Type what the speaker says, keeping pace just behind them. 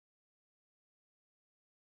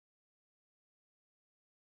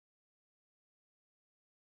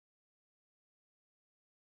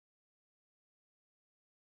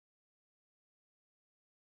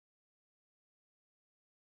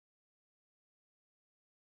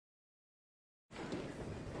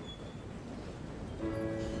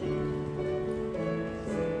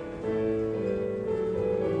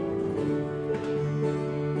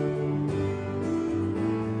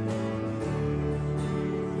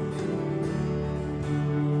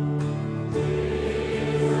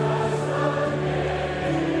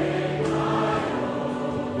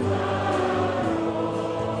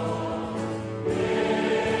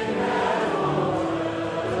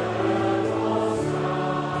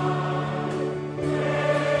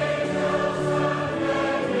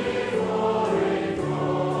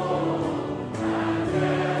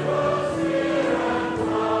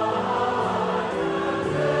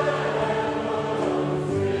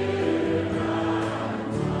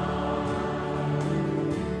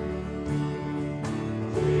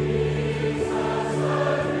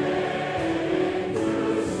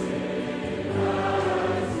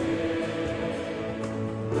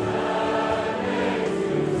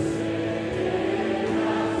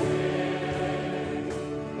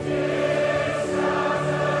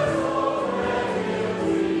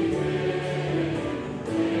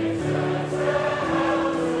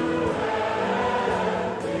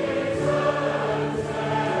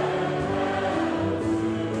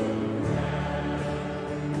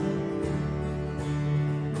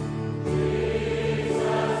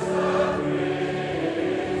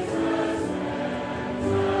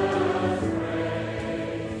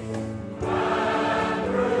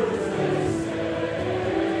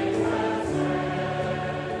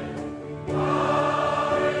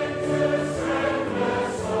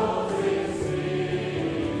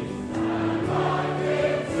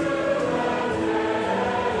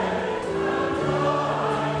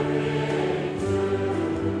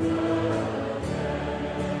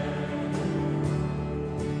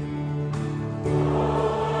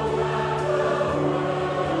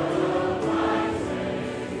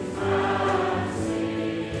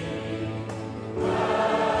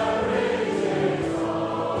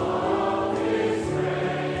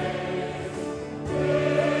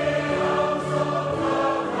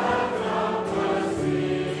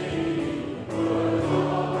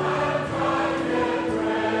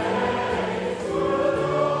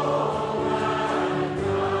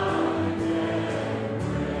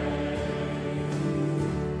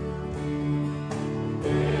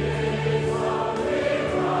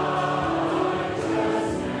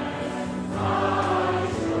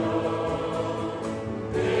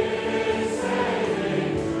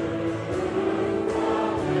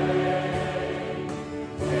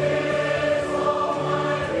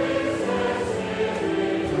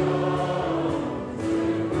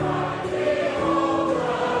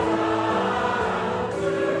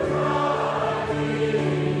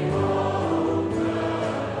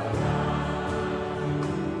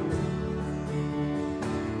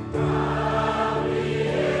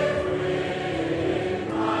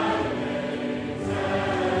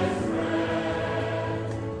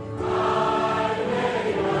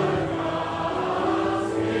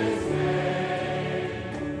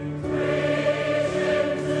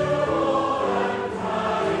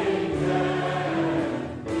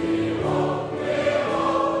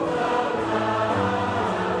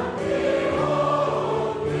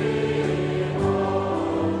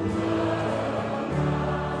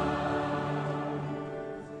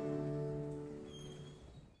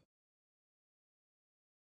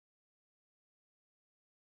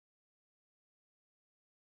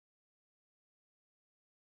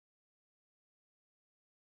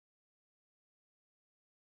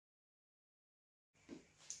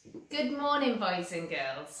Good morning, boys and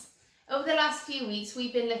girls. Over the last few weeks,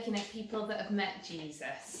 we've been looking at people that have met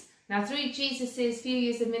Jesus. Now, through Jesus's few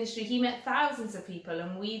years of ministry, he met thousands of people,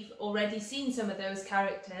 and we've already seen some of those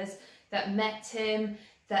characters that met him,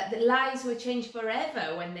 that the lives were changed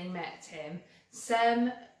forever when they met him.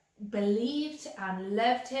 Some believed and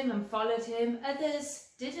loved him and followed him.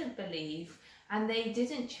 Others didn't believe and they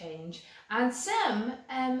didn't change. And some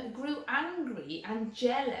grew angry and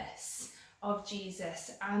jealous of Jesus,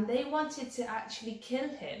 and they wanted to actually kill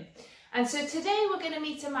him. And so today we're going to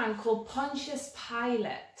meet a man called Pontius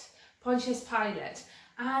Pilate.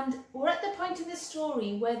 And we're at the point of the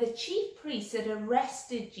story where the chief priests had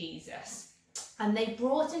arrested Jesus, and they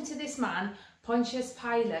brought him to this man, Pontius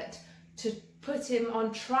Pilate, to put him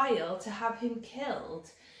on trial to have him killed.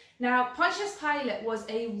 Now, Pontius Pilate was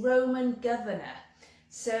a Roman governor.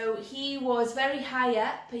 So he was very high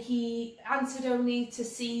up. He answered only to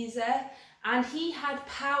Caesar, and he had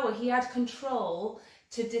power, he had control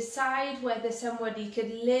to decide whether somebody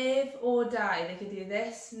could live or die. They could do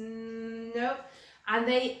this, no. And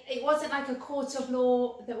it wasn't like a court of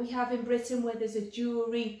law that we have in Britain where there's a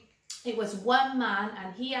jury. It was one man,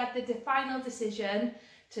 and he had the final decision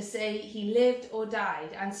to say he lived or died.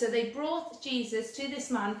 And so they brought Jesus to this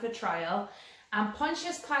man for trial, and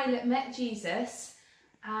Pontius Pilate met Jesus,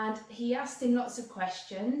 and he asked him lots of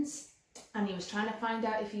questions, and he was trying to find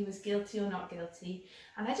out if he was guilty or not guilty.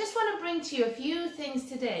 And I just want to bring to you a few things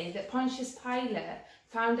today that Pontius Pilate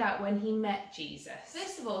found out when he met Jesus.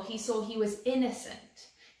 First of all, he saw he was innocent.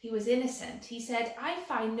 He was innocent. He said, I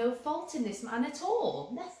find no fault in this man at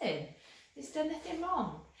all. Nothing. He's done nothing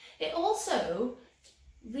wrong. It also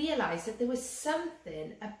realised that there was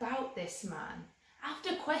something about this man.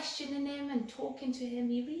 After questioning him and talking to him,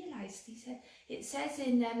 he realised, it says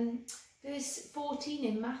in verse 14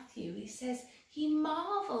 in Matthew, he says, he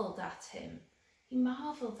marvelled at him. He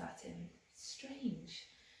marvelled at him. Strange.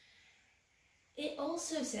 It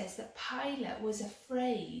also says that Pilate was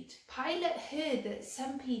afraid. Pilate heard that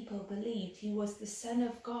some people believed he was the Son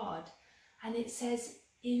of God, and it says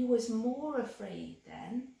he was more afraid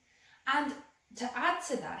then. And to add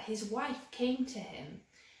to that, his wife came to him,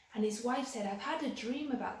 and his wife said, I've had a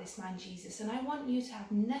dream about this man Jesus, and I want you to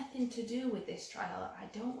have nothing to do with this trial.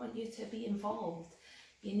 I don't want you to be involved.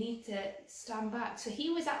 You need to stand back. So he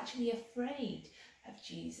was actually afraid of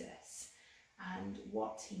Jesus and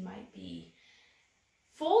what he might be.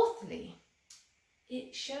 Fourthly,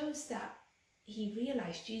 it shows that he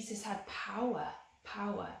realised Jesus had power.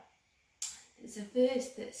 There's a verse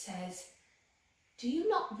that says, do you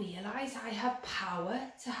not realise I have power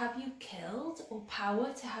to have you killed, or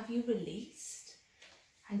power to have you released?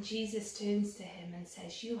 And Jesus turns to him and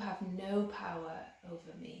says, you have no power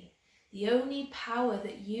over me. The only power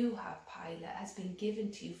that you have, Pilate, has been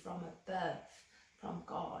given to you from above, from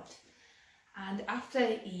God. And after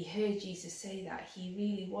he heard Jesus say that, he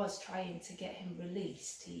really was trying to get him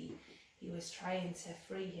released. He was trying to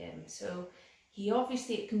free him. So he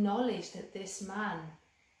obviously acknowledged that this man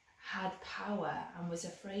had power and was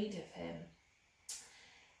afraid of him.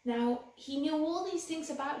 Now, he knew all these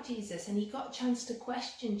things about Jesus, and he got a chance to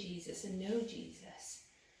question Jesus and know Jesus,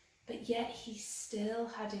 but yet he still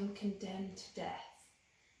had him condemned to death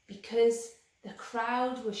because the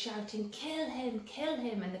crowd was shouting, kill him,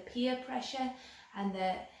 and the peer pressure and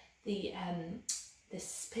the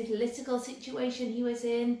political situation he was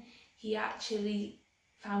in, he actually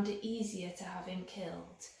found it easier to have him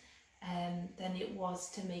killed than it was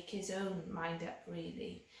to make his own mind up,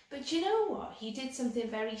 really. But you know what? He did something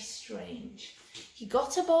very strange. He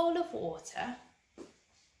got a bowl of water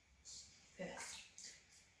first,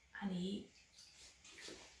 and he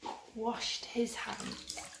washed his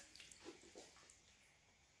hands.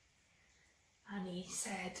 And he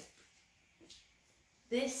said,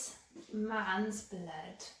 this man's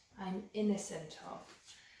blood I'm innocent of.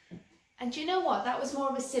 And do you know what? That was more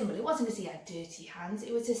of a symbol. It wasn't because he had dirty hands.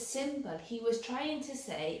 It was a symbol. He was trying to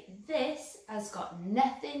say, this has got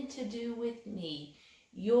nothing to do with me.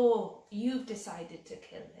 You've decided to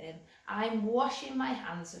kill him. I'm washing my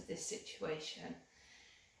hands of this situation.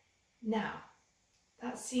 Now,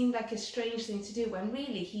 that seemed like a strange thing to do when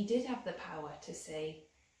really he did have the power to say,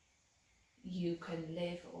 you can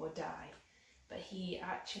live or die. But he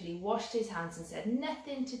actually washed his hands and said,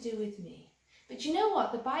 nothing to do with me. But you know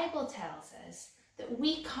what? The Bible tells us that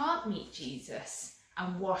we can't meet Jesus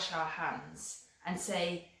and wash our hands and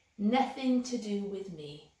say, nothing to do with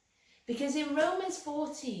me. Because in Romans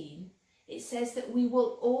 14, it says that we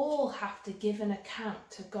will all have to give an account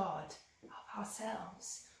to God of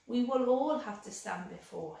ourselves. We will all have to stand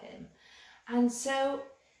before him. And so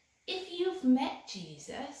if you've met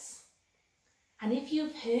Jesus And if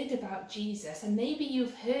you've heard about Jesus, and maybe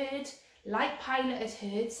you've heard, like Pilate had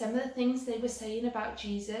heard, some of the things they were saying about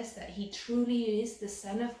Jesus, that he truly is the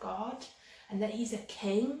Son of God and that he's a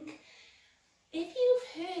king. If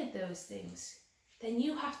you've heard those things, then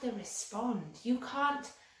you have to respond. You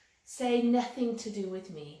can't say nothing to do with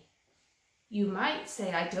me. You might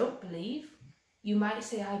say, I don't believe. You might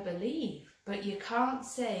say, I believe. But you can't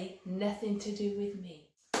say nothing to do with me.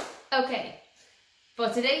 Okay, for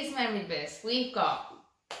today's memory verse, we've got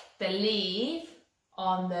believe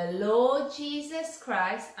on the Lord Jesus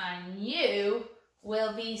Christ and you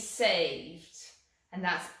will be saved. And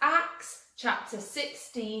that's Acts chapter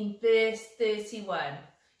 16 verse 31.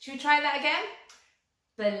 Should we try that again?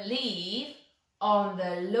 Believe on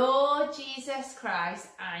the Lord Jesus Christ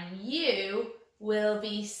and you will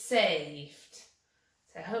be saved.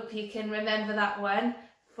 So I hope you can remember that one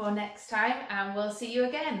for next time, and we'll see you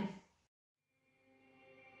again.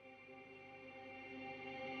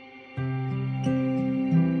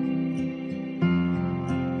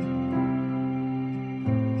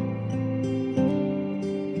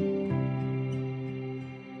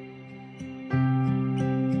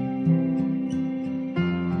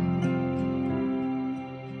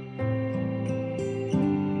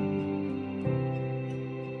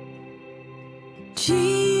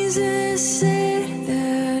 Jesus said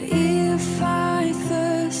that if I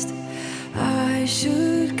thirst, I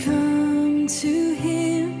should come to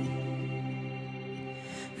him.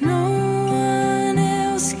 No one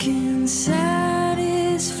else can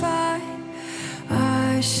satisfy.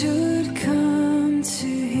 I should come to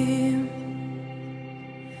him.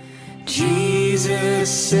 Jesus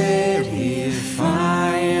said if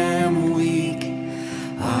I am weak,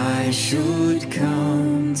 I should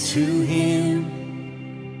come to him.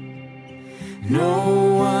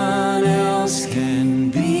 No one else can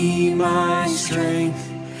be my strength.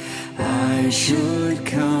 I should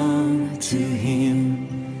come to him.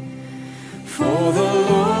 For the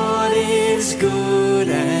Lord is good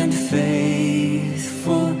and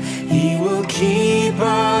faithful. He will keep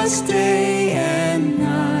us day and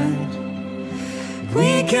night.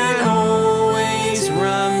 We can always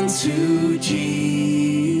run to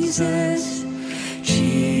Jesus.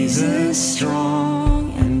 Jesus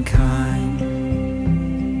strong and kind.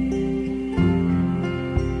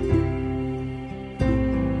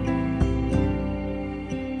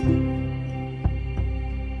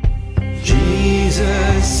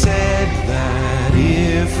 Jesus said that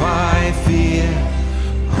if I fear,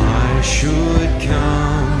 I should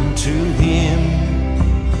come to him.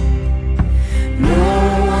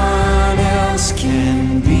 No one else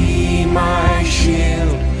can be my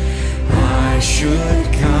shield. I should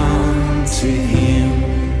come to him.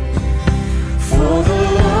 For the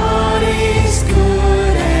Lord is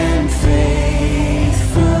good and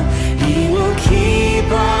faithful. He will keep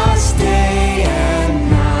us day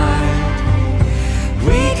and night.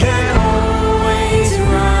 We can always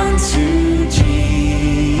run to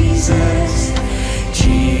Jesus.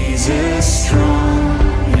 Jesus strong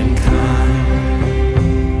and kind.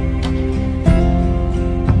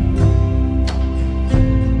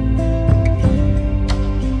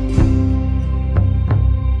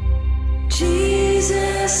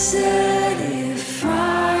 Jesus said if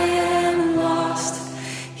I am lost,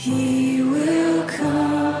 he will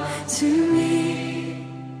come to me.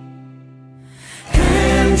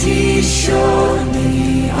 And he showed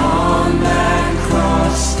me on that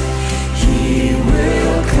cross, he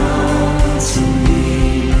will come to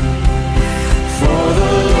me. For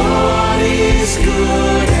the Lord is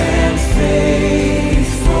good and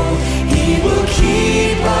faithful. He will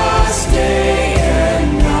keep us day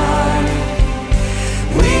and night.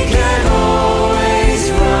 We can always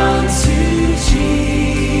run to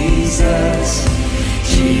Jesus.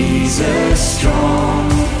 Jesus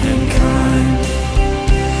strong and kind.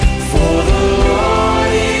 For the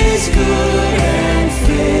Lord is good and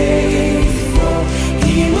faithful.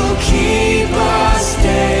 He will keep us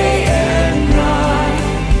day and night.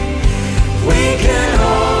 We can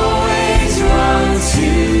always run to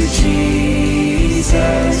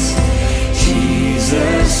Jesus.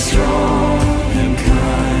 Jesus strong and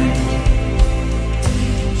kind.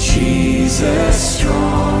 Jesus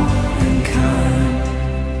strong and kind.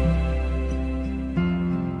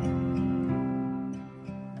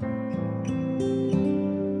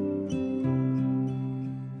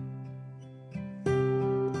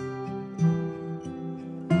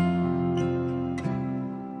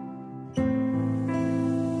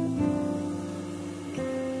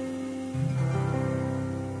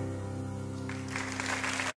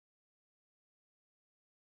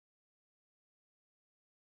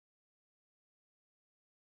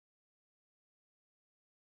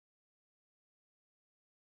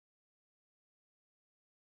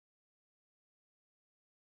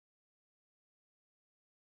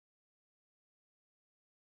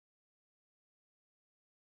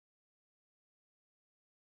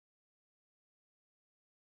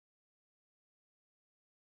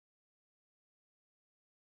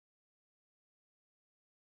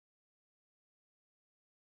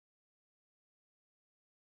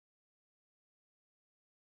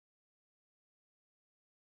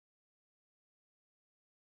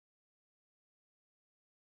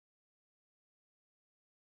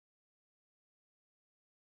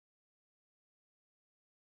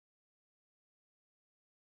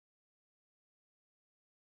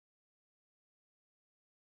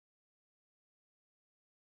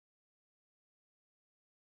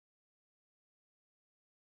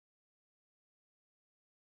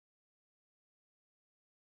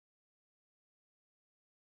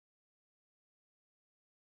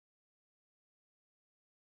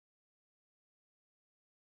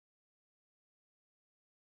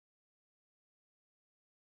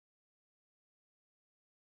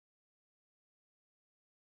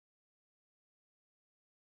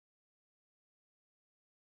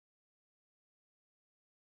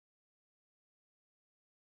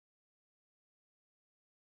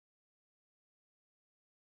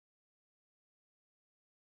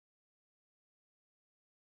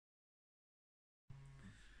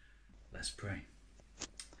 Let's pray.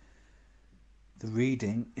 The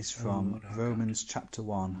reading is from Lord our Romans chapter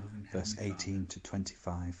 1, loving verse Heavenly 18 to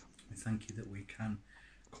 25. We thank you that we can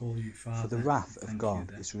call you Father. For the wrath We of thank God you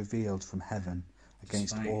that is revealed from heaven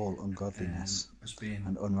against despite, all ungodliness us being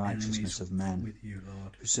and unrighteousness enemies of men, with you,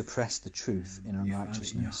 Lord, who suppress the truth in you found it in your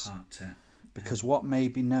unrighteousness. heart to Because what may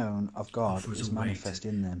be known of God offer us is a way manifest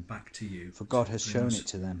in them, back to you. for God to has bring shown us, it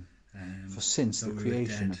to them. For though since the we were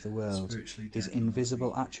creation dead, of the world, spiritually his dead, Lord,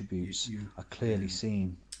 invisible we- attributes you, are clearly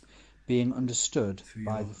seen, being understood through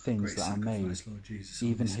by your the things great that are made, sacrifice, Lord Jesus, on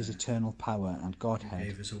even this his earth. eternal power and You Godhead,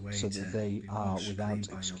 gave us a way so to that they be are washed without clean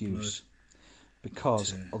by your excuse. blood,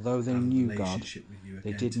 Because, to although they have a knew God, relationship with you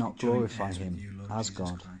they again, did to be not joint glorify heirs with him you, Lord as Jesus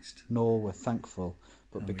God, Christ. nor were thankful,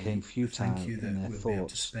 but And became we futile thank you in that their we'll be able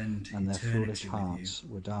to thoughts, spend and their eternity foolish with hearts you.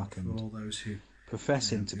 were Lord, darkened. for all those who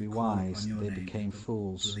Professing to who be call upon wise, your they name, became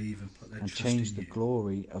fools, believe and put their and trust changed in the you.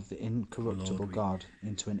 glory of the incorruptible Lord, God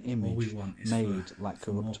into an All we image want is made like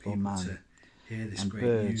for more corruptible people man, to hear this and great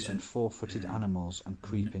birds news and four-footed animals and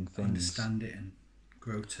creeping things. understand it and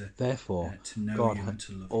grow to Therefore, to know God you had and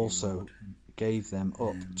to love also you, Lord. And gave them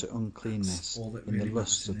up to that's uncleanness all that in the really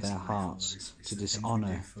lusts matters in of this their life, Lord, hearts, is to the things we do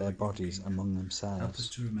dishonour for their your bodies kingdom. among Help us themselves,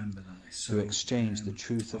 to remember that. It's who so exchanged the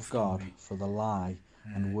truth of often God we for the lie,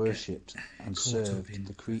 and get worshipped and caught up served in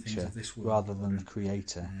the the things creature of this world, rather Lord, than the and,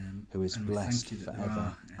 Creator, who is and we blessed thank you that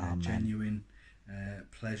forever. there are Amen. genuine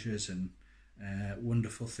pleasures and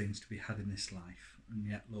wonderful things to be had in this life, and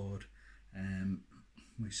yet, Lord,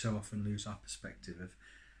 we so often lose our perspective of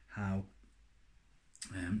how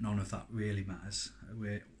none of that really matters.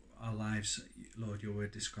 Our lives, Lord, your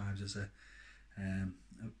word describes as a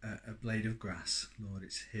blade of grass, Lord.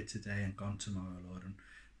 It's here today and gone tomorrow, Lord, and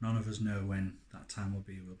none of us know when that time will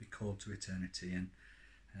be. We'll be called to eternity and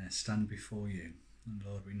stand before you. And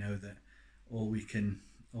Lord, we know that all we can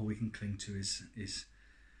cling to is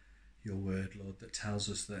your word, Lord, that tells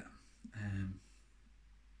us that,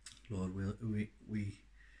 Lord, we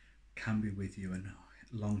can be with you and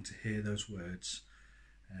long to hear those words.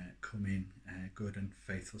 Come in, good and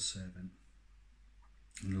faithful servant.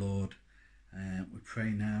 And Lord, we pray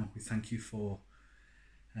now, we thank you for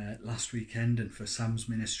last weekend and for Sam's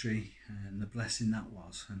ministry and the blessing that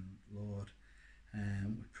was. And Lord,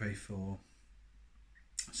 we pray for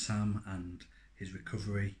Sam and his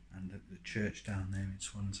recovery and the church down there in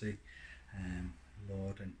Swansea,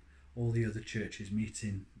 Lord, and all the other churches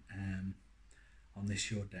meeting on this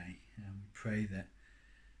your day. And we pray that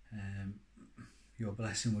your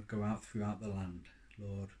blessing would go out throughout the land,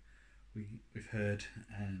 Lord. We've heard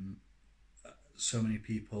so many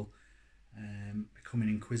people becoming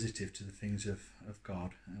inquisitive to the things of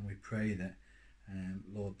God, and we pray that,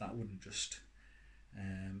 Lord, that wouldn't just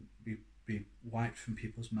be wiped from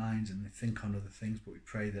people's minds and they think on other things, but we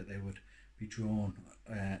pray that they would be drawn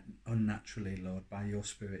unnaturally, Lord, by your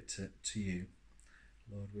Spirit to you.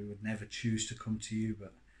 Lord, we would never choose to come to you,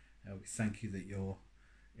 but we thank you that your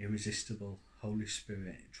irresistible Holy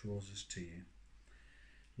Spirit draws us to you.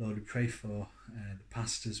 Lord, we pray for the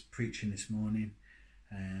pastor's preaching this morning,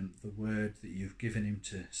 the word that you've given him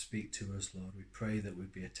to speak to us, Lord. We pray that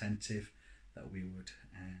we'd be attentive, that we would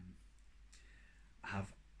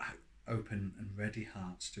have open and ready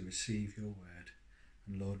hearts to receive your word.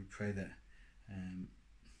 And Lord, we pray that,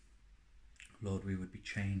 Lord, we would be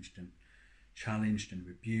changed and challenged and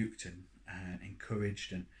rebuked and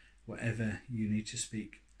encouraged, and whatever you need to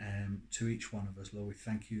speak to each one of us, Lord, we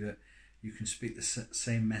thank you that you can speak the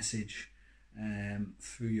same message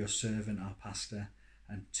through your servant, our pastor,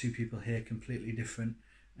 and two people hear completely different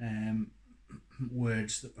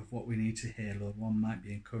words of what we need to hear, Lord. One might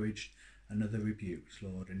be encouraged, another rebuked,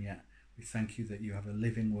 Lord, and yet we thank you that you have a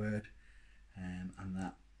living word and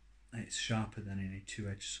that it's sharper than any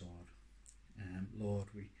two-edged sword. Lord,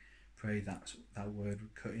 we pray that that word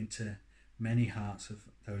would cut into many hearts of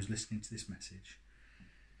those listening to this message.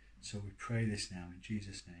 So we pray this now in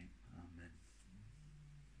Jesus' name. Amen.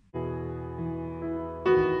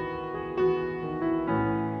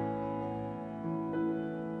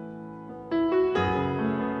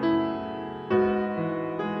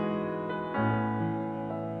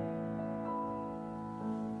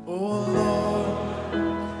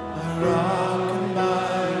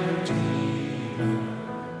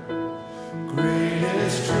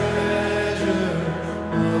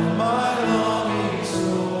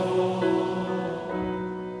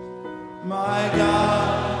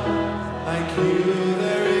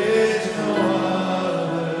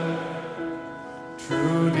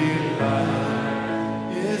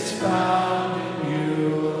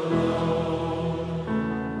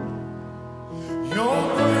 Your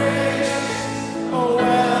grace, oh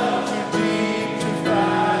well too deep to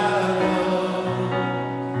fathom.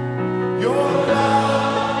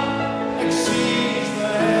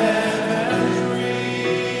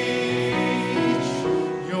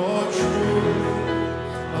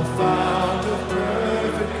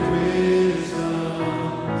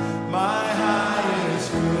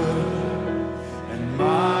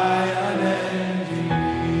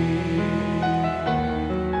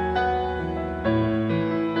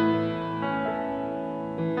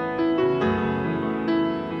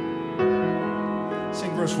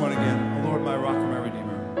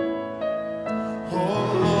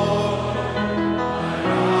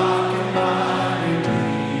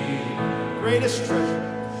 greatest treasure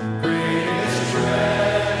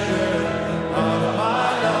of my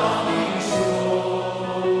longing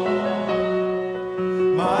soul.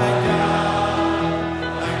 My God,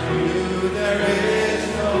 like you there is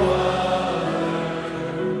no other.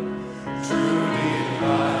 True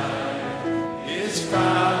delight is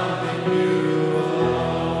found in you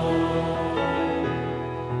alone.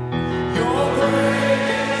 Your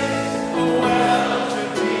grace, a well too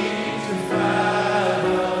deep to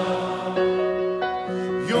fathom.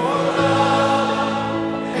 Your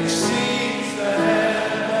love exceeds the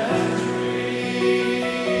heavens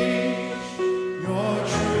reach. Your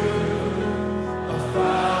truth, a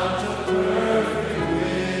fount of perfect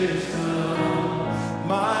wisdom.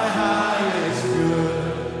 My highest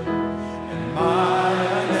good and my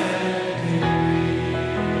unending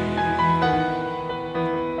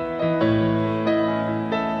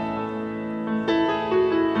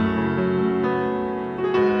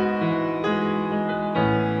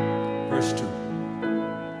Verse 2.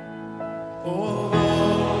 Oh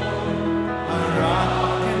Lord, my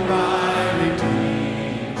rock and my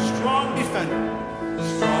redeemer, strong defender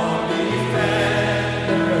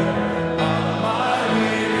of my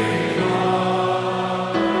weary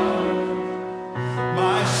heart,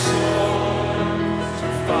 my sword to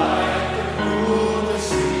fight the cruel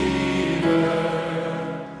deceiver,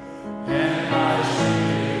 and my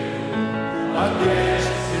shield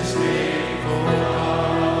against his hateful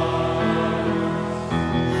heart.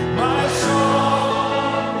 My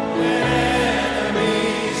soul, when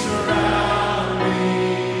enemies surround me,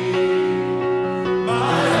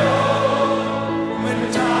 my hope, when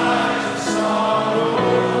times of sorrow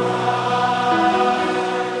rise,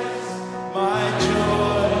 my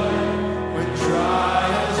joy, when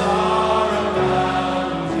trials are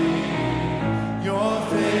abounding, your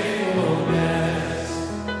faithfulness,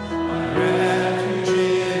 my refuge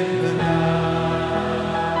in the night.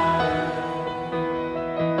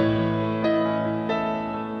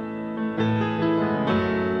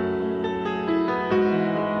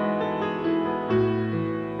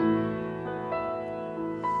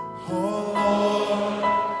 Oh Lord,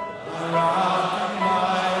 my rock and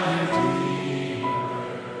my redeemer,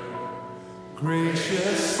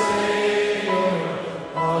 gracious Savior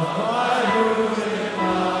of my ruined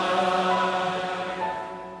life,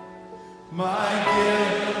 my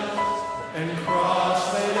gift and cross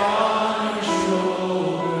laid on your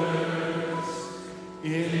shoulders,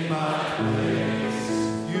 in my place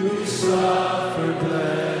you suffered,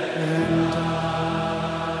 bled, and died.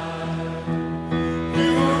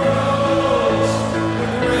 You rose, the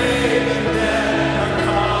grave and death are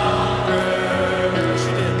conquered. Yes,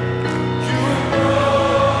 you did. You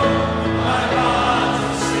broke my bonds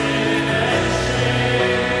of sin and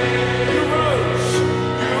shame. You rose,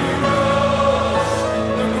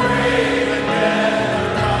 the grave and death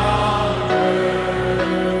are conquered.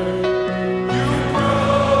 You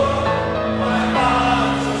broke my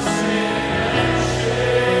bonds of sin and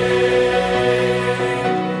shame.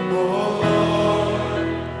 Oh Lord,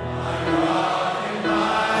 my rock and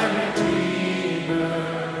my redeemer,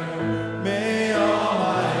 may all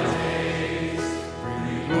my days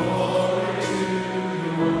bring glory to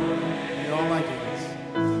your name.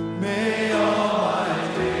 May all my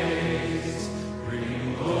days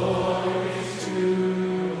bring glory to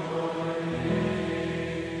your name.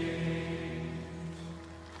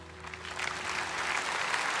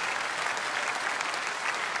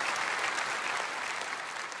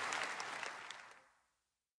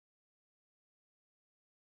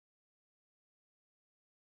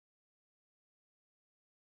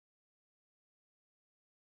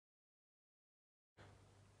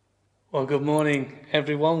 Well, good morning,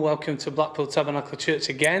 everyone. Welcome to Blackpool Tabernacle Church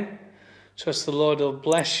again. Trust the Lord will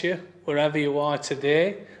bless you wherever you are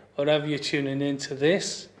today, wherever you're tuning into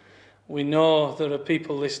this. We know there are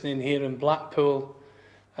people listening here in Blackpool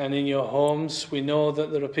and in your homes. We know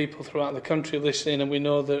that there are people throughout the country listening, and we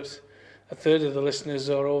know that a third of the listeners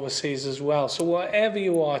are overseas as well. So wherever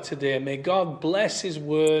you are today, may God bless his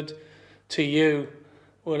word to you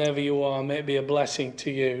wherever you are. May it be a blessing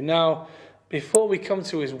to you. Now, before we come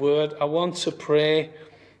to his word, I want to pray,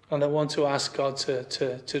 and I want to ask God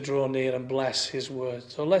to draw near and bless his word.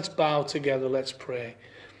 So let's bow together, let's pray.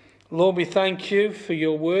 Lord, we thank you for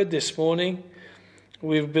your word this morning.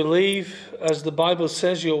 We believe, as the Bible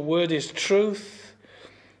says, your word is truth,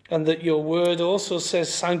 and that your word also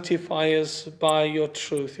says, sanctify us by your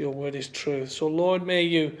truth. Your word is truth. So Lord, may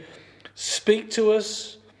you speak to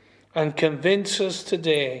us and convince us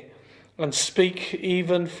today, and speak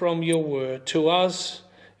even from your word to us,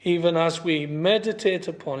 even as we meditate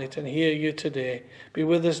upon it and hear you today. Be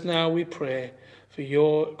with us now, we pray. for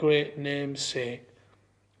your great name's sake.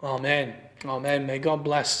 Amen. Amen. May God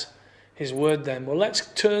bless his word then. Well, let's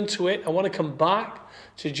turn to it. I want to come back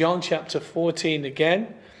to John chapter 14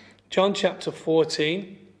 again. John chapter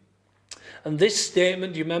 14. And this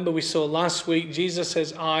statement, you remember we saw last week, Jesus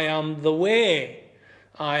says, I am the way.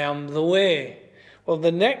 I am the way. Well,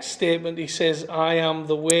 the next statement, he says, I am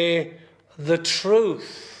the way, the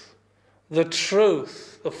truth. The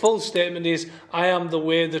truth. The full statement is, I am the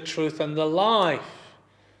way, the truth, and the life.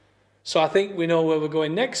 So I think we know where we're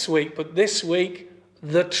going next week, but this week,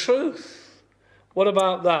 the truth. What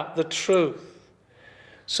about that? The truth.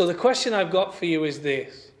 So the question I've got for you is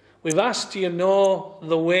this. We've asked, do you know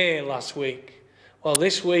the way last week? Well,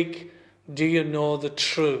 this week, do you know the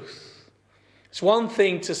truth? It's one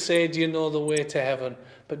thing to say, do you know the way to heaven?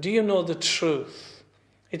 But do you know the truth?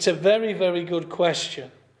 It's a very, very good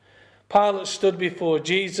question. Pilate stood before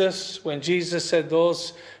Jesus when Jesus said,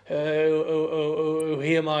 those who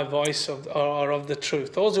hear my voice are of the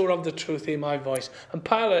truth. Those who are of the truth hear my voice. And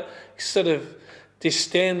Pilate sort of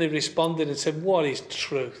disdainfully responded and said, what is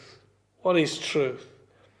truth? What is truth?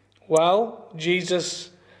 Well,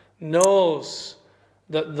 Jesus knows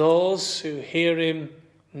that those who hear him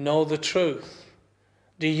know the truth.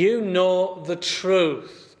 Do you know the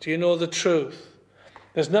truth? Do you know the truth?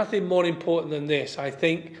 There's nothing more important than this, I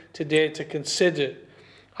think, today to consider.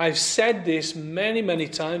 I've said this many, many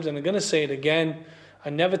times, and I'm going to say it again.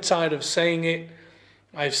 I'm never tired of saying it.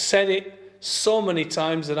 I've said it so many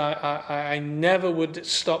times that I never would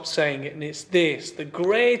stop saying it, and it's this. The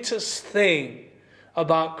greatest thing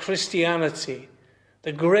about Christianity,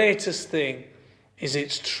 the greatest thing is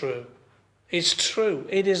it's true. It's true.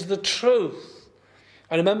 It is the truth.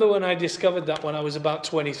 I remember when I discovered that when I was about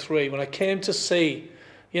 23, when I came to see,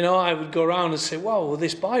 I would go around and say, well,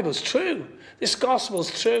 this Bible's true. This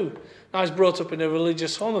gospel's true. I was brought up in a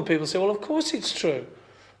religious home and people say, well, of course it's true.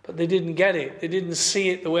 But they didn't get it. They didn't see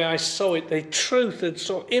it the way I saw it. The truth had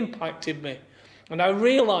so impacted me. And I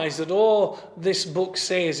realized that all this book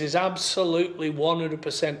says is absolutely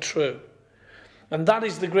 100% true. And that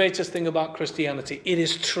is the greatest thing about Christianity. It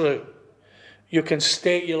is true. You can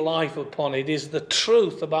stake your life upon it. It is the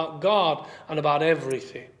truth about God and about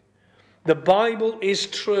everything. The Bible is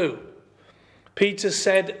true. Peter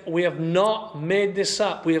said, we have not made this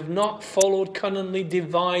up. We have not followed cunningly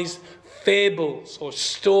devised fables or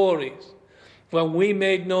stories when we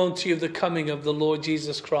made known to you the coming of the Lord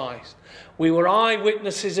Jesus Christ. We were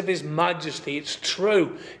eyewitnesses of his majesty. It's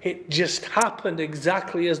true. It just happened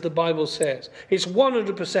exactly as the Bible says. It's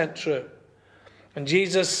 100% true. And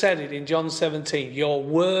Jesus said it in John 17. Your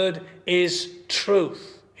word is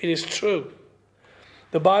truth. It is true.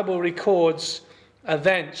 The Bible records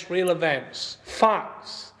events, real events,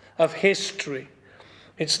 facts of history.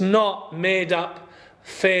 It's not made up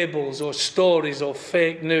fables or stories or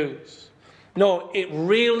fake news. No, it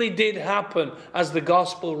really did happen as the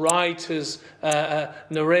gospel writers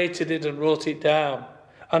narrated it and wrote it down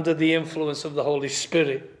under the influence of the Holy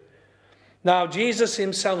Spirit. Now, Jesus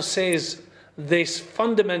himself says this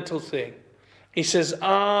fundamental thing. He says,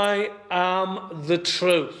 I am the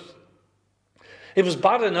truth. It was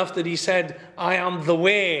bad enough that he said, I am the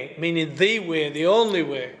way, meaning the way, the only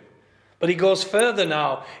way. But he goes further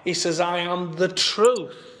now. He says, I am the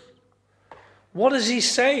truth. What is he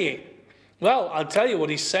saying? Well, I'll tell you what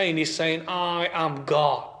he's saying. He's saying, I am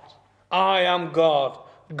God. I am God.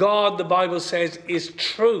 God, the Bible says, is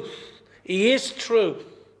truth. He is truth.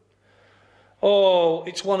 Oh,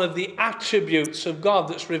 it's one of the attributes of God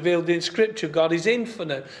that's revealed in Scripture. God is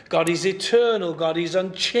infinite. God is eternal. God is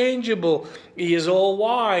unchangeable. He is all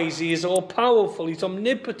wise. He is all powerful. He's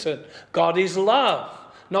omnipotent. God is love.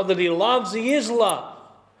 Not that he loves, he is love.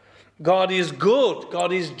 God is good.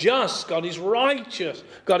 God is just. God is righteous.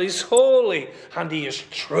 God is holy. And he is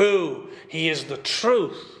true. He is the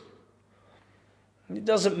truth. It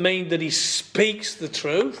doesn't mean that he speaks the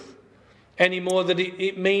truth any more than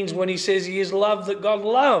it means when he says he is love, that God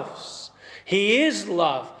loves. He is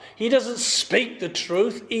love. He doesn't speak the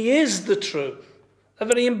truth. He is the truth. The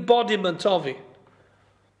very embodiment of it.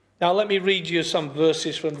 Now let me read you some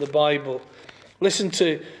verses from the Bible. Listen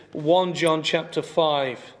to 1 John chapter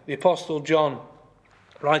 5. The Apostle John,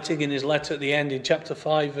 writing in his letter at the end in chapter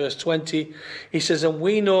 5 verse 20, he says, and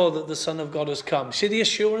we know that the Son of God has come. See the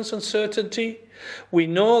assurance and certainty? We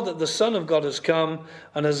know that the Son of God has come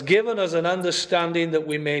and has given us an understanding that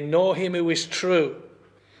we may know him who is true.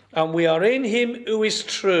 And we are in him who is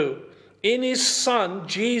true, in his Son,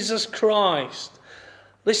 Jesus Christ.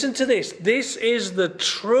 Listen to this. This is the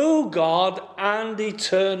true God and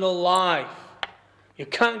eternal life. You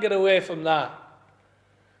can't get away from that.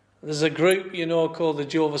 There's a group, called the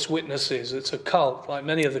Jehovah's Witnesses. It's a cult, like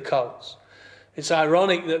many of the cults. It's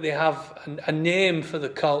ironic that they have a name for the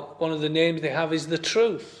cult. One of the names they have is the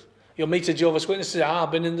truth. You'll meet a Jehovah's Witness and say,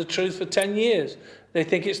 I've been in the truth for 10 years. They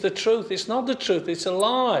think it's the truth. It's not the truth. It's a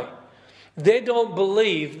lie. They don't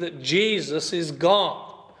believe that Jesus is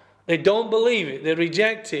God. They don't believe it. They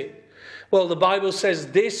reject it. Well, the Bible says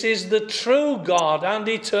this is the true God and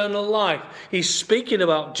eternal life. He's speaking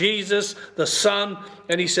about Jesus, the Son,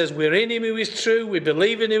 and he says we're in him who is true, we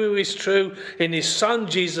believe in him who is true, in his Son,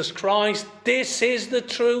 Jesus Christ. This is the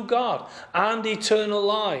true God and eternal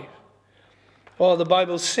life. Well, the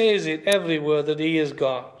Bible says it everywhere that he is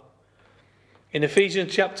God. In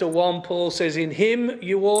Ephesians chapter 1, Paul says, in him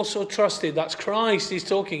you also trusted. That's Christ he's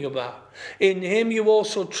talking about. In him you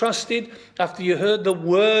also trusted after you heard the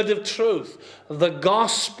word of truth, the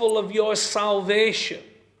gospel of your salvation.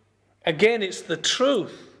 Again, it's the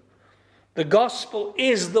truth. The gospel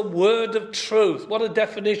is the word of truth. What a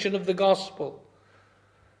definition of the gospel.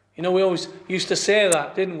 We always used to say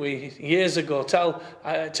that, didn't we, years ago? Tell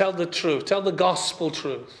the truth. Tell the gospel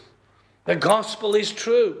truth. The gospel is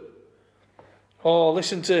true. Oh,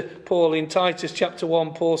 listen to Paul in Titus chapter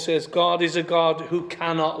 1. Paul says, God is a God who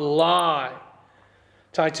cannot lie.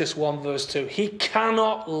 Titus 1 verse 2. He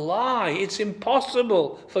cannot lie. It's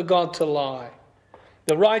impossible for God to lie.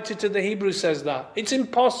 The writer to the Hebrews says that. It's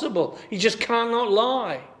impossible. He just cannot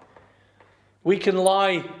lie. We can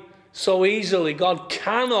lie so easily. God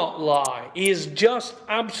cannot lie. He is just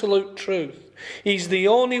absolute truth. He's the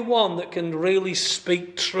only one that can really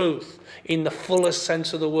speak truth in the fullest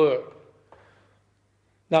sense of the word.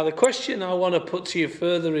 Now, the question I want to put to you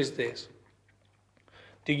further is this.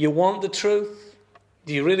 Do you want the truth?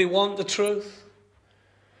 Do you really want the truth?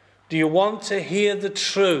 Do you want to hear the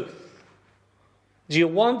truth? Do you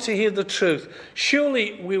want to hear the truth?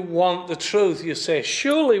 Surely we want the truth, you say.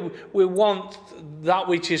 Surely we want that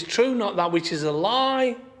which is true, not that which is a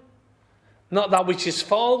lie, not that which is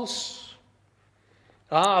false.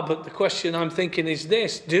 But the question I'm thinking is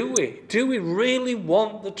this. Do we? Do we really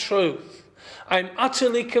want the truth? I'm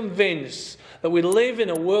utterly convinced that we live in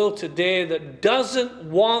a world today that doesn't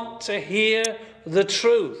want to hear the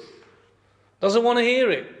truth. Doesn't want to hear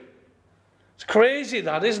it. It's crazy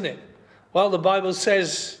that, isn't it? Well, the Bible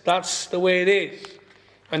says that's the way it is.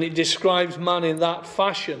 And it describes man in that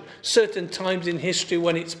fashion. Certain times in history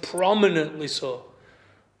when it's prominently so.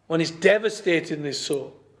 When it's devastatingly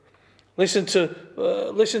so. Listen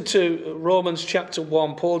to Romans chapter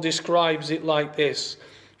 1. Paul describes it like this.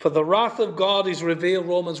 For the wrath of God is revealed,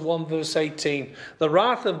 Romans 1 verse 18. The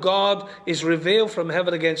wrath of God is revealed from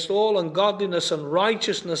heaven against all ungodliness and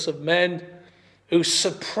righteousness of men who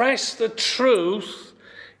suppress the truth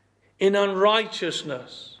in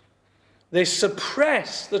unrighteousness. They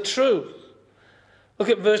suppress the truth. Look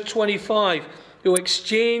at verse 25. Who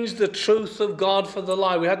exchanged the truth of God for the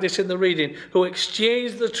lie. We had this in the reading. Who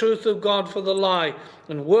exchanged the truth of God for the lie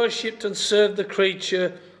and worshipped and served the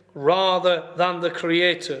creature rather than the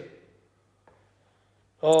Creator.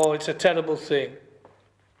 Oh, it's a terrible thing.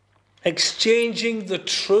 Exchanging the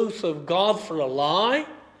truth of God for a lie?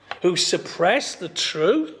 Who suppress the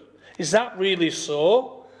truth? Is that really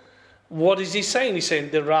so? What is he saying? He's saying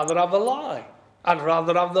they'd rather have a lie. I'd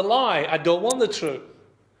rather have the lie. I don't want the truth.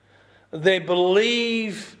 They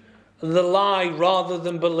believe the lie rather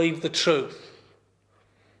than believe the truth.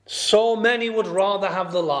 So many would rather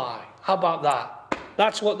have the lie. How about that?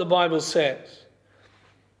 That's what the Bible says.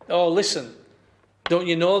 Oh, listen. Don't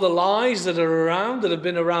you know the lies that are around, that have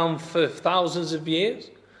been around for thousands of years?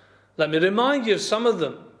 Let me remind you of some of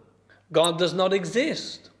them. God does not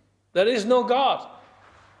exist. There is no God.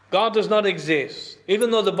 God does not exist. Even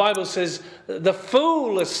though the Bible says the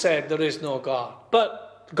fool has said there is no God.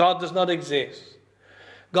 But God does not exist.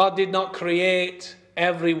 God did not create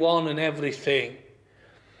everyone and everything.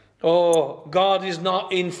 Oh, God is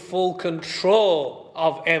not in full control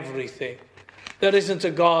of everything. There isn't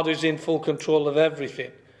a God who's in full control of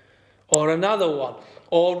everything. Or another one.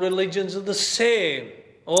 All religions are the same.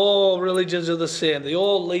 All religions are the same. They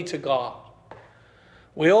all lead to God.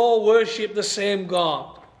 We all worship the same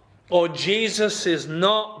God. Or Jesus is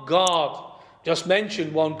not God. Just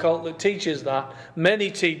mentioned one cult that teaches that.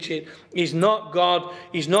 Many teach it. He's not God.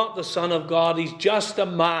 He's not the Son of God. He's just a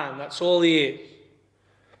man. That's all he is.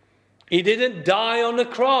 He didn't die on the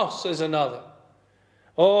cross, says another.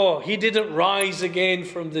 Oh, he didn't rise again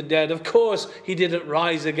from the dead. Of course, he didn't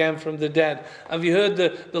rise again from the dead. Have you heard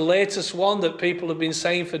the latest one that people have been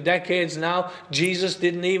saying for decades now? Jesus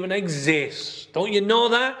didn't even exist. Don't you know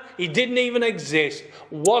that? He didn't even exist.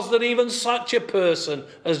 Was there even such a person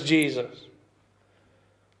as Jesus?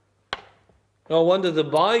 No wonder the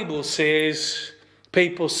Bible says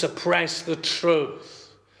people suppress the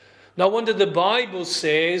truth. No wonder the Bible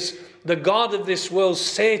says the God of this world,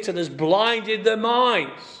 Satan, has blinded their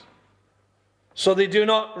minds, so they do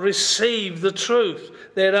not receive the truth.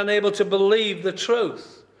 They're unable to believe the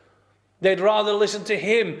truth. They'd rather listen to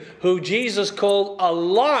him who Jesus called a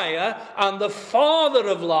liar and the father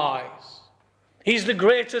of lies. He's the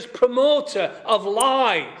greatest promoter of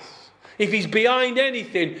lies. If he's behind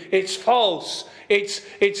anything, it's false.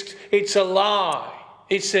 It's a lie.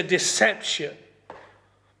 It's a deception.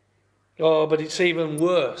 Oh, but it's even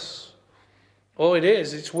worse. Oh, it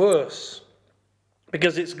is. It's worse.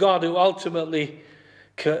 Because it's God who ultimately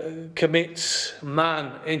commits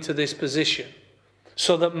man into this position.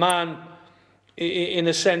 So that man, in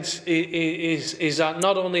a sense, is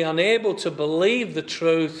not only unable to believe the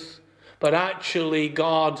truth, but actually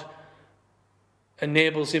God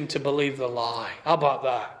enables him to believe the lie. How about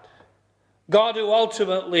that? God who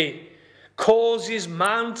ultimately causes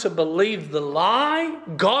man to believe the lie.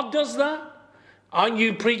 God does that. Aren't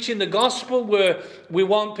you preaching the gospel where we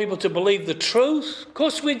want people to believe the truth? Of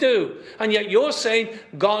course we do. And yet you're saying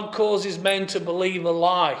God causes men to believe a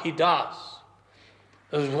lie. He does.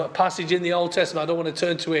 There's a passage in the Old Testament, I don't want to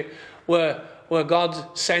turn to it, where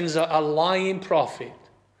God sends a lying prophet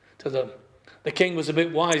to them. The king was a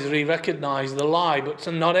bit wiser. He recognized the lie, but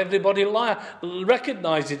not everybody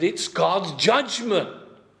recognized it. It's God's judgment.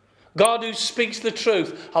 God who speaks the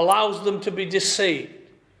truth allows them to be deceived.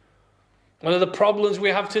 One of the problems we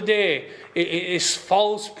have today is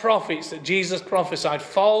false prophets that Jesus prophesied,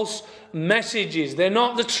 false messages. They're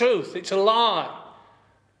not the truth. It's a lie.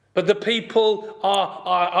 But the people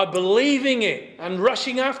are believing it and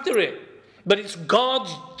rushing after it. But it's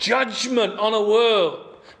God's judgment on a world.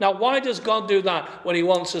 Now, why does God do that when he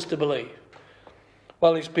wants us to believe?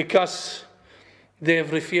 Well, it's because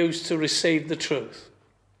they've refused to receive the truth.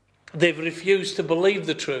 They've refused to believe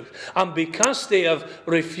the truth. And because they have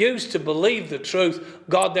refused to believe the truth,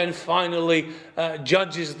 God then finally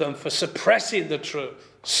judges them for suppressing the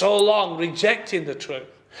truth. So long rejecting the truth.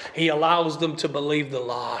 He allows them to believe the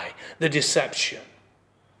lie, the deception.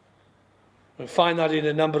 We find that in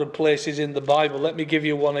a number of places in the Bible. Let me give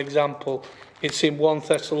you one example. It's in 2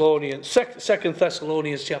 Thessalonians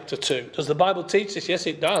chapter 2. Does the Bible teach this? Yes,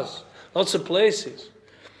 it does. Lots of places.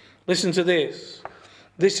 Listen to this.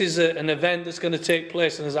 This is an event that's going to take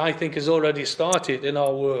place, and as I think has already started in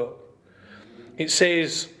our world. It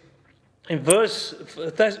says in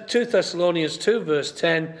 2 Thessalonians 2 verse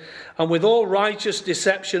 10, and with all righteous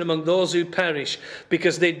deception among those who perish,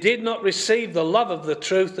 because they did not receive the love of the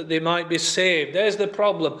truth that they might be saved. There's the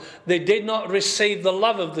problem. They did not receive the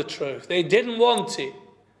love of the truth. They didn't want it.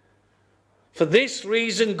 For this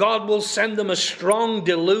reason, God will send them a strong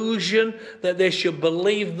delusion that they should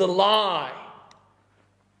believe the lie.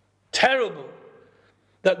 Terrible.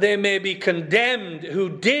 That they may be condemned who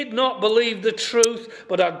did not believe the truth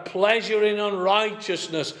but had pleasure in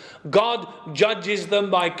unrighteousness. God judges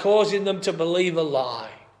them by causing them to believe a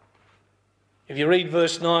lie. If you read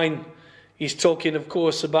verse 9, he's talking, of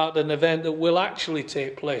course, about an event that will actually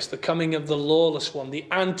take place, the coming of the lawless one, the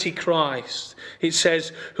Antichrist. It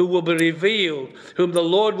says, who will be revealed, whom the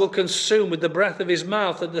Lord will consume with the breath of his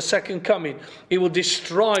mouth at the second coming. He will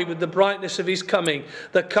destroy with the brightness of his coming.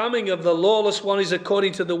 The coming of the lawless one is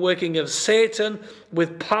according to the working of Satan,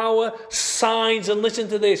 with power, signs, and listen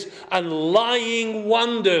to this, and lying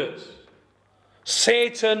wonders.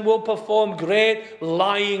 Satan will perform great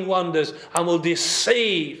lying wonders and will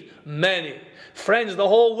deceive many. Friends, the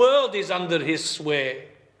whole world is under his sway.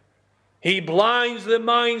 He blinds their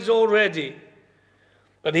minds already.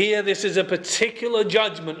 But here, this is a particular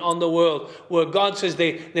judgment on the world where God says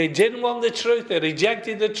they didn't want the truth, they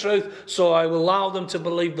rejected the truth, so I will allow them to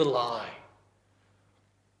believe the lie.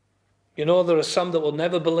 You know, there are some that will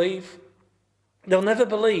never believe. They'll never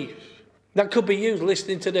believe. That could be you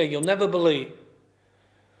listening today. You'll never believe.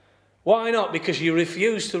 Why not? Because you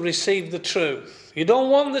refuse to receive the truth. You don't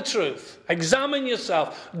want the truth. Examine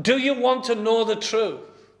yourself. Do you want to know the truth?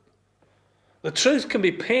 The truth can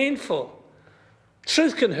be painful.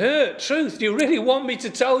 Truth can hurt. Truth, do you really want me to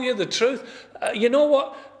tell you the truth? You know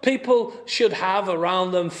what? People should have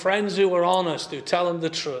around them friends who are honest, who tell them the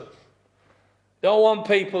truth. Don't want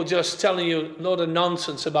people just telling you a load of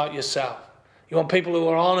nonsense about yourself. You want people who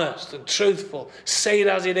are honest and truthful. Say it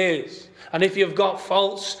as it is. And if you've got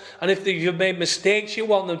faults and if you've made mistakes, you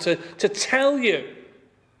want them to tell you.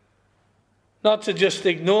 Not to just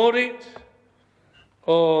ignore it.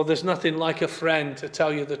 Oh, there's nothing like a friend to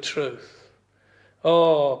tell you the truth.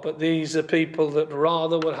 Oh, but these are people that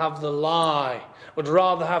rather would have the lie, would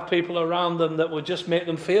rather have people around them that would just make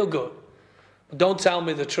them feel good. Don't tell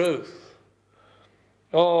me the truth.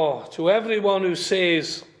 Oh, to everyone who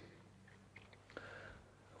says,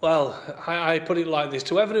 well, I put it like this,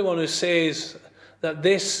 to everyone who says that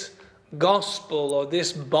this gospel or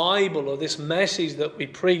this Bible or this message that we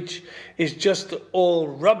preach is just all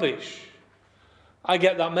rubbish. I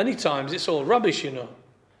get that many times. It's all rubbish, you know.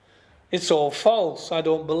 It's all false. I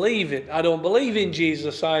don't believe it. I don't believe in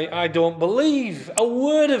Jesus. I don't believe a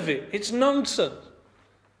word of it. It's nonsense.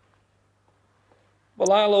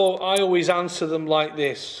 Well, I always answer them like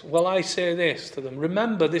this. Well, I say this to them.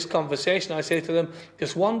 Remember this conversation. I say to them,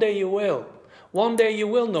 because one day you will. One day you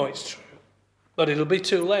will know it's true. But it'll be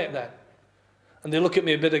too late then. And they look at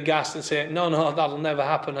me a bit aghast and say, no, that'll never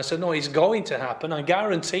happen. I said, no, it's going to happen. I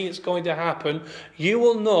guarantee it's going to happen. You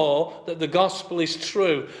will know that the gospel is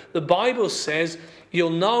true. The Bible says you'll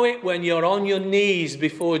know it when you're on your knees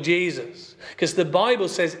before Jesus. Because the Bible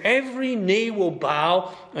says every knee will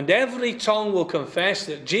bow and every tongue will confess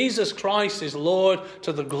that Jesus Christ is Lord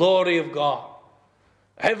to the glory of God.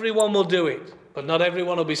 Everyone will do it, but not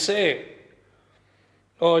everyone will be saved.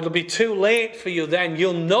 Oh, it'll be too late for you then.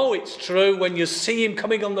 You'll know it's true when you see him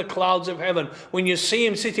coming on the clouds of heaven, when you see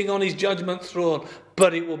him sitting on his judgment throne,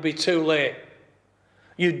 but it will be too late.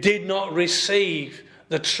 You did not receive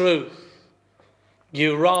the truth.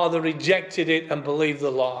 You rather rejected it and believed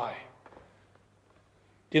the lie.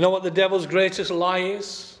 Do you know what the devil's greatest lie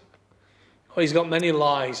is? Oh, he's got many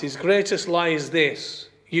lies. His greatest lie is this: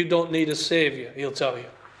 you don't need a saviour, he'll tell you.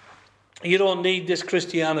 You don't need this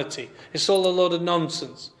Christianity. It's all a load of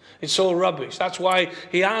nonsense. It's all rubbish. That's why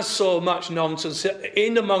he has so much nonsense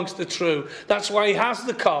in amongst the true. That's why he has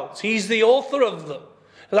the cults. He's the author of them.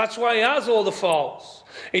 That's why he has all the false.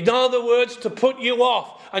 In other words, to put you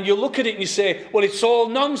off. And you look at it and you say, well, it's all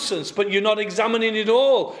nonsense, but you're not examining it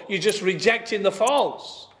all. You're just rejecting the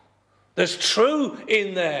false. There's true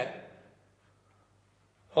in there.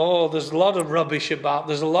 Oh, there's a lot of rubbish about.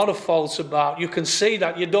 There's a lot of false about. You can see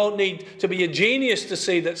that. You don't need to be a genius to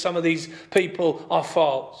see that some of these people are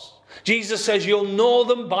false. Jesus says you'll know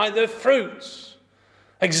them by their fruits.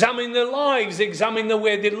 Examine their lives. Examine the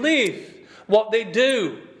way they live. What they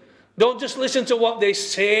do. Don't just listen to what they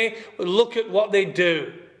say. But look at what they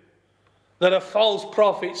do. There are false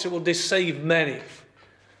prophets who will deceive many.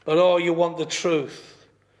 But oh, you want the truth.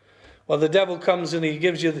 Well, the devil comes and he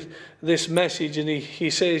gives you this message and he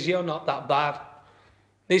says, you're not that bad.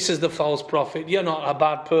 This is the false prophet. You're not a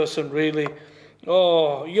bad person, really.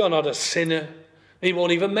 Oh, you're not a sinner. He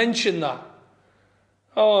won't even mention that.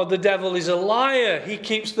 Oh, the devil is a liar. He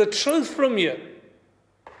keeps the truth from you.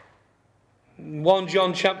 1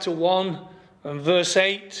 John chapter 1 and verse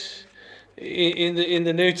 8. In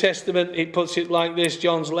the New Testament, it puts it like this,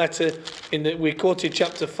 John's letter, we quoted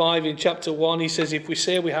chapter 5. In chapter 1, he says, if we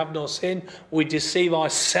say we have no sin, we deceive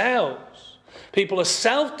ourselves. People are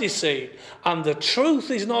self-deceived, and the truth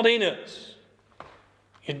is not in us.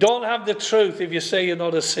 You don't have the truth if you say you're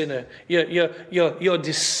not a sinner. You're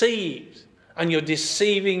deceived, and you're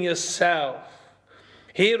deceiving yourself.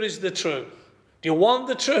 Here is the truth. Do you want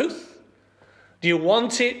the truth? Do you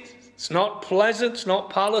want it? It's not pleasant, it's not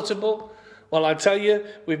palatable. Well, I tell you,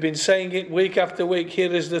 we've been saying it week after week.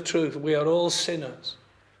 Here is the truth. We are all sinners.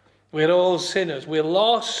 We're all sinners. We're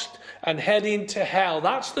lost and heading to hell.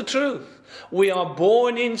 That's the truth. We are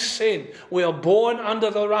born in sin. We are born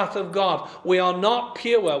under the wrath of God. We are not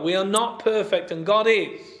pure. We are not perfect. And God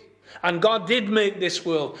is. And God did make this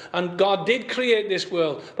world. And God did create this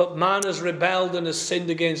world. But man has rebelled and has sinned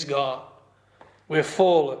against God. We're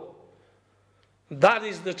fallen. That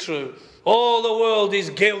is the truth. All the world is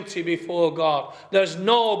guilty before God. There's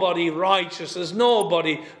nobody righteous. There's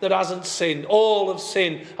nobody that hasn't sinned. All have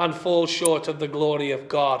sinned and fall short of the glory of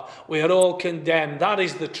God. We are all condemned. That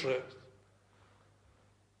is the truth.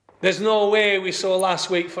 There's no way, we saw last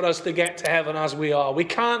week, for us to get to heaven as we are. We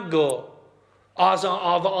can't go. On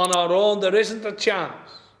our own, there isn't a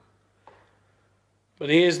chance. But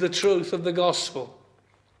here's the truth of the gospel.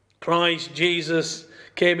 Christ Jesus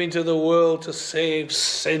came into the world to save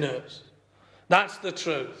sinners. That's the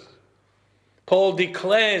truth. Paul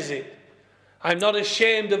declares it. I'm not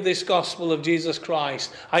ashamed of this gospel of Jesus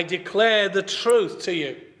Christ. I declare the truth to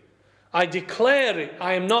you. I declare it.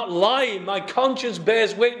 I am not lying. My conscience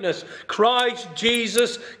bears witness. Christ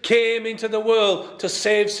Jesus came into the world to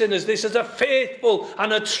save sinners. This is a faithful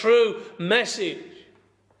and a true message.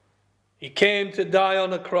 He came to die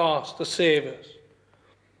on a cross to save us.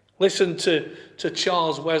 Listen to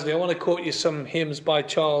Charles Wesley. I want to quote you some hymns by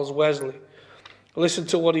Charles Wesley. Listen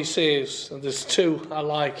to what he says. And there's two I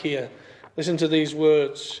like here. Listen to these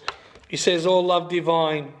words. He says, O love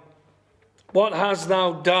divine, what hast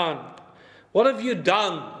thou done? What have you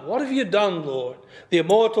done? What have you done, Lord? The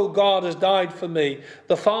immortal God has died for me.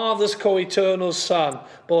 The Father's co-eternal Son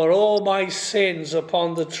bore all my sins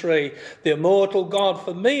upon the tree. The immortal God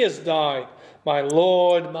for me has died. My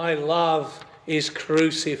Lord, my love is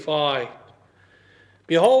crucified.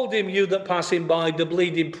 Behold him, you that pass him by, the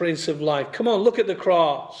bleeding Prince of Life. Come on, look at the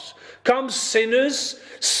cross. Come, sinners,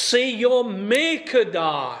 see your Maker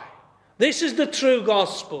die. This is the true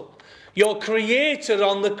gospel. Your Creator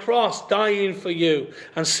on the cross dying for you.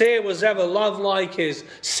 And say was ever love like his.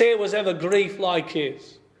 Say was ever grief like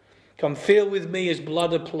his. Come feel with me his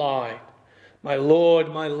blood applied. My Lord,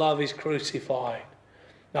 my love is crucified.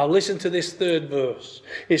 Now listen to this third verse.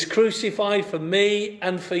 He's crucified for me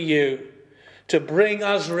and for you, to bring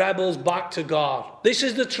us rebels back to God. This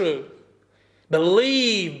is the truth.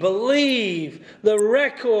 Believe. The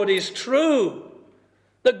record is true.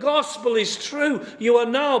 The gospel is true. You are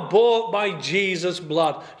now bought by Jesus'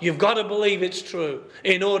 blood. You've got to believe it's true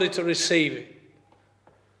in order to receive it.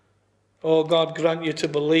 Oh, God grant you to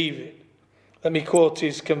believe it. Let me quote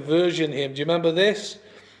his conversion hymn. Do you remember this?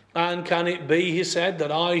 And can it be, he said,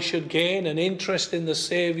 that I should gain an interest in the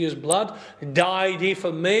Saviour's blood? Died he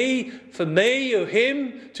for me, who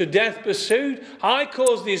him to death pursued? I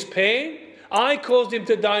caused his pain. I caused him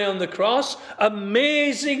to die on the cross.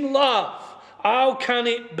 Amazing love. How can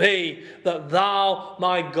it be that thou,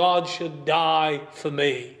 my God, should die for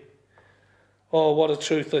me? Oh, what a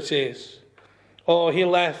truth that is. Oh, he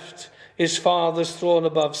left his Father's throne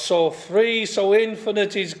above, so free, so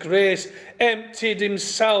infinite his grace, emptied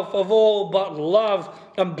himself of all but love,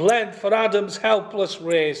 and bled for Adam's helpless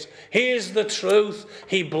race. Here's the truth.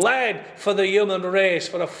 He bled for the human race,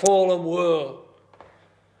 for a fallen world.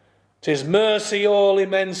 'Tis mercy all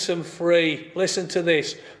immense and free. Listen to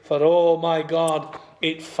this. For, oh my God,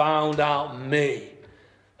 it found out me.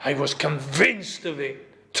 I was convinced of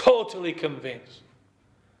it. Totally convinced.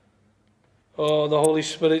 Oh, the Holy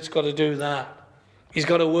Spirit's got to do that. He's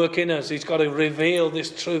got to work in us. He's got to reveal this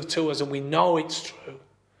truth to us, and we know it's true.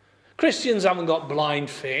 Christians haven't got blind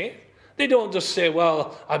faith. They don't just say,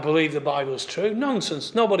 well, I believe the Bible's true.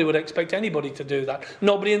 Nonsense. Nobody would expect anybody to do that.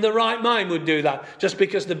 Nobody in their right mind would do that. Just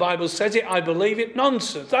because the Bible says it, I believe it.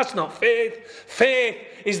 Nonsense. That's not faith. Faith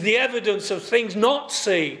is the evidence of things not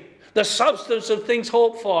seen. The substance of things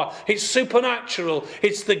hoped for. It's supernatural.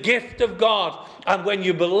 It's the gift of God. And when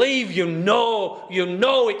you believe, you know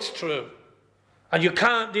it's true. And you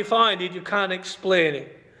can't define it. You can't explain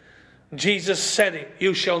it. Jesus said it.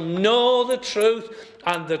 You shall know the truth,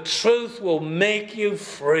 and the truth will make you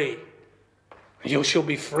free. You shall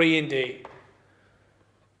be free indeed.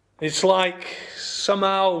 It's like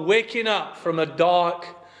somehow waking up from a dark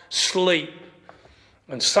sleep,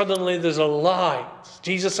 and suddenly there's a light.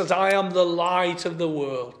 Jesus says, I am the light of the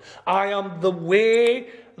world. I am the way,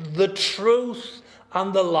 the truth,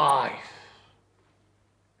 and the life.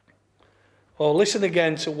 Well, listen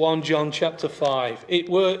again to 1 John chapter 5.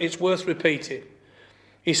 It's worth repeating.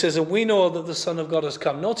 He says, and we know that the Son of God has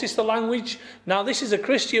come. Notice the language. Now, this is a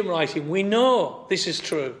Christian writing. We know this is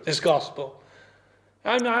true, this gospel.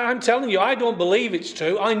 I'm telling you, I don't believe it's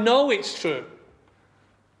true. I know it's true.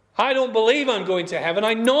 I don't believe I'm going to heaven.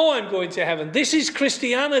 I know I'm going to heaven. This is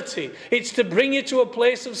Christianity. It's to bring you to a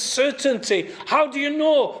place of certainty. How do you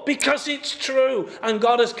know? Because it's true. And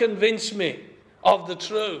God has convinced me of the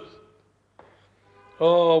truth.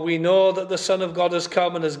 Oh, we know that the Son of God has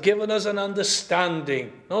come and has given us an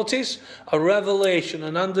understanding. Notice, a revelation,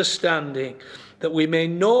 an understanding, that we may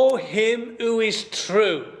know him who is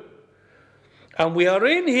true. And we are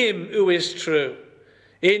in him who is true,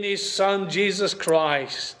 in his Son, Jesus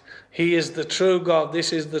Christ. He is the true God.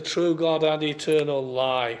 This is the true God and eternal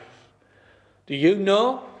life. Do you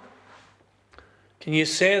know? Can you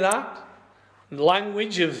say that? In the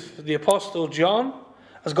language of the Apostle John?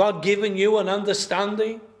 Has God given you an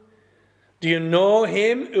understanding? Do you know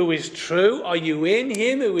him who is true? Are you in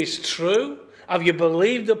him who is true? Have you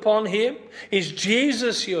believed upon him? Is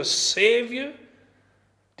Jesus your Saviour?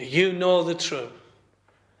 Do you know the truth?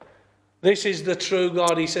 This is the true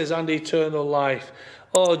God, he says, and eternal life.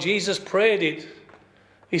 Oh, Jesus prayed it.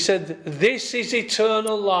 He said, this is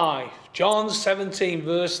eternal life. John 17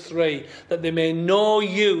 verse 3. That they may know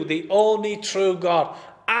you, the only true God,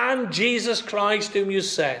 and Jesus Christ whom you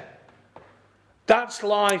sent. That's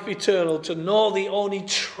life eternal, to know the only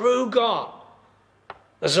true God.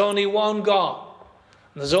 There's only one God.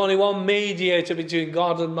 And there's only one mediator between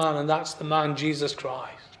God and man, and that's the man Jesus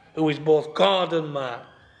Christ, who is both God and man.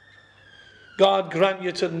 God grant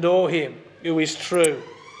you to know him who is true,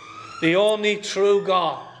 the only true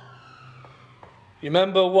God. You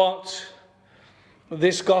remember what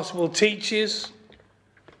this gospel teaches?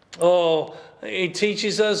 Oh, it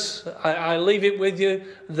teaches us, I leave it with you,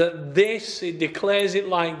 that it declares it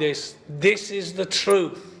like this. This is the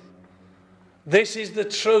truth. This is the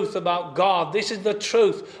truth about God. This is the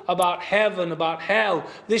truth about heaven, about hell.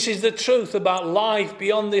 This is the truth about life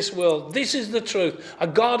beyond this world. This is the truth. A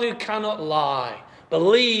God who cannot lie.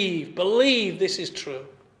 Believe this is true.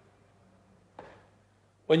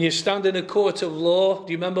 When you stand in a court of law,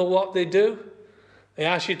 do you remember what they do? They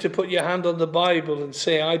ask you to put your hand on the Bible and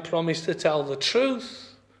say, I promise to tell the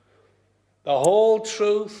truth, the whole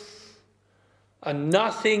truth, and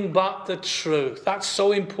nothing but the truth. That's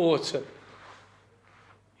so important.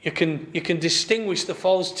 You can distinguish the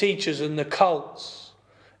false teachers and the cults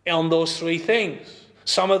on those three things.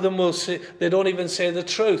 Some of them will say, they don't even say the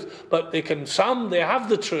truth, but they have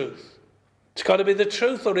the truth. It's got to be the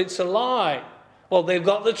truth or it's a lie. Well, they've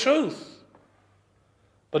got the truth.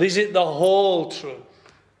 But is it the whole truth?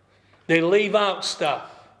 They leave out stuff.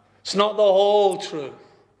 It's not the whole truth.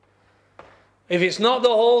 If it's not the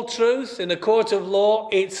whole truth in a court of law,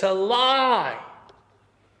 it's a lie.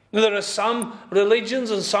 There are some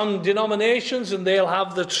religions and some denominations, and they'll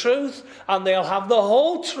have the truth and they'll have the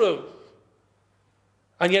whole truth.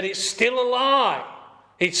 And yet it's still a lie.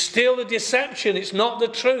 It's still a deception. It's not the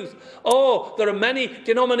truth. Oh, there are many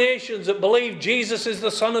denominations that believe Jesus is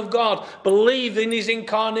the Son of God, believe in his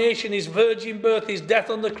incarnation, his virgin birth, his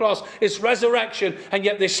death on the cross, his resurrection, and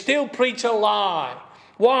yet they still preach a lie.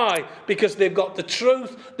 Why? Because they've got the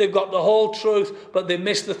truth, they've got the whole truth, but they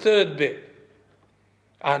miss the third bit.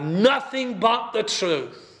 And nothing but the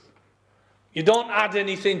truth. You don't add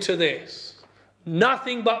anything to this.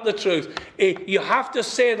 Nothing but the truth. You have to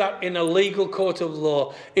say that in a legal court of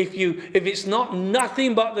law. If it's not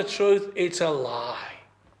nothing but the truth, it's a lie.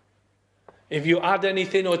 If you add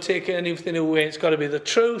anything or take anything away, it's got to be the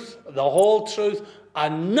truth, the whole truth,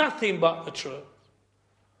 and nothing but the truth.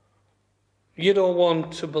 You don't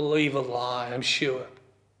want to believe a lie, I'm sure.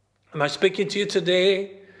 Am I speaking to you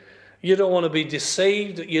today? You don't want to be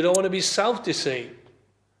deceived. You don't want to be self-deceived.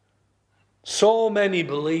 So many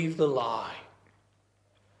believe the lie.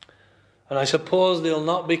 And I suppose they'll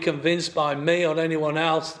not be convinced by me or anyone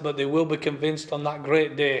else, but they will be convinced on that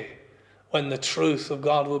great day when the truth of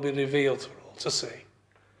God will be revealed for all to see.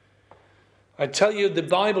 I tell you, the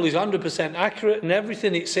Bible is 100% accurate and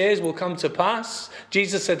everything it says will come to pass.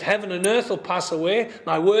 Jesus said, heaven and earth will pass away.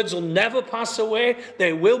 My words will never pass away.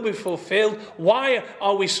 They will be fulfilled. Why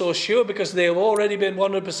are we so sure? Because they have already been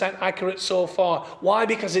 100% accurate so far. Why?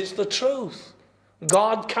 Because it's the truth.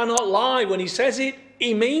 God cannot lie. When he says it,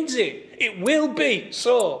 he means it. It will be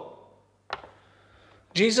so.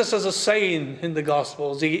 Jesus has a saying in the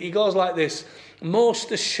Gospels. He goes like this,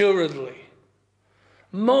 most assuredly.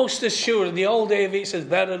 Most assuredly. In the old David he says,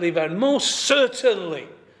 verily, verily. Most certainly,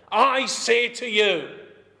 I say to you.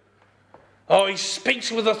 Oh, he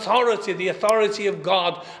speaks with authority, the authority of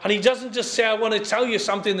God. And he doesn't just say, I want to tell you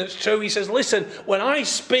something that's true. He says, listen, when I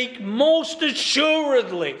speak most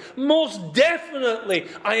assuredly, most definitely,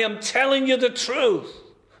 I am telling you the truth.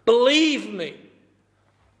 Believe me.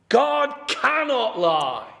 God cannot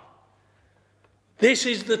lie. This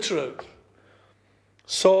is the truth.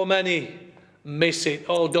 So many miss it.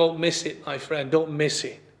 Oh, don't miss it, my friend. Don't miss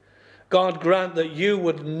it. God grant that you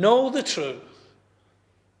would know the truth.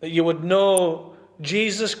 That you would know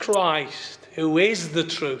Jesus Christ, who is the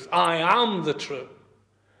truth. I am the truth.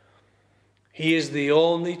 He is the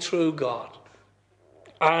only true God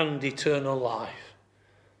and eternal life.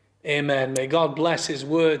 Amen. May God bless his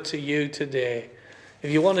word to you today.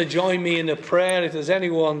 If you want to join me in a prayer, if there's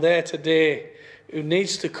anyone there today who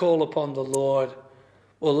needs to call upon the Lord,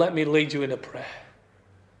 well, let me lead you in a prayer.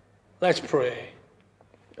 Let's pray.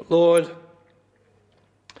 Lord,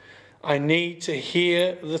 I need to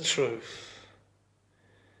hear the truth.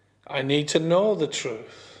 I need to know the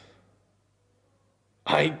truth.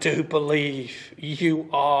 I do believe you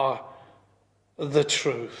are the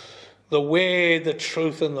truth, the way, the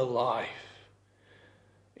truth, and the life.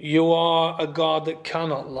 You are a God that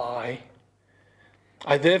cannot lie.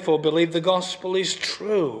 I therefore believe the gospel is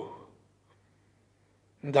true.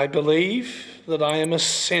 And I believe that I am a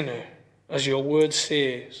sinner, as your word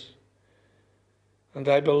says. And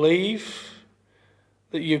I believe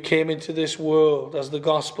that you came into this world, as the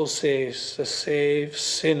gospel says, to save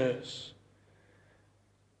sinners.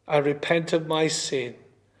 I repent of my sin.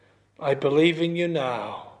 I believe in you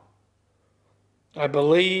now. I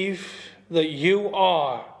believe that you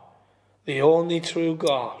are the only true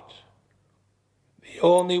God, the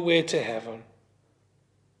only way to heaven.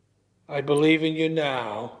 I believe in you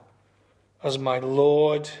now as my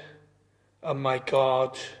Lord and my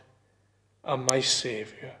God and my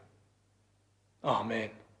Saviour. Amen.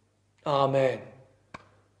 Amen.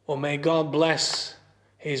 Well, may God bless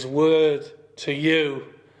his word to you.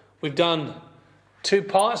 We've done 2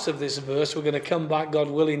 parts of this verse. We're going to come back, God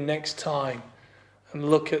willing, next time and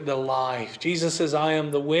look at the life. Jesus says, I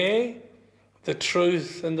am the way, the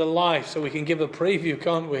truth, and the life. So we can give a preview,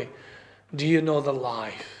 can't we? Do you know the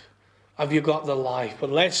life? Have you got the life?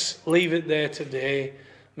 But let's leave it there today.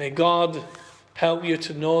 May God help you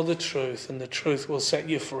to know the truth, and the truth will set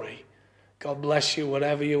you free. God bless you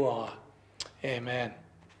wherever you are. Amen.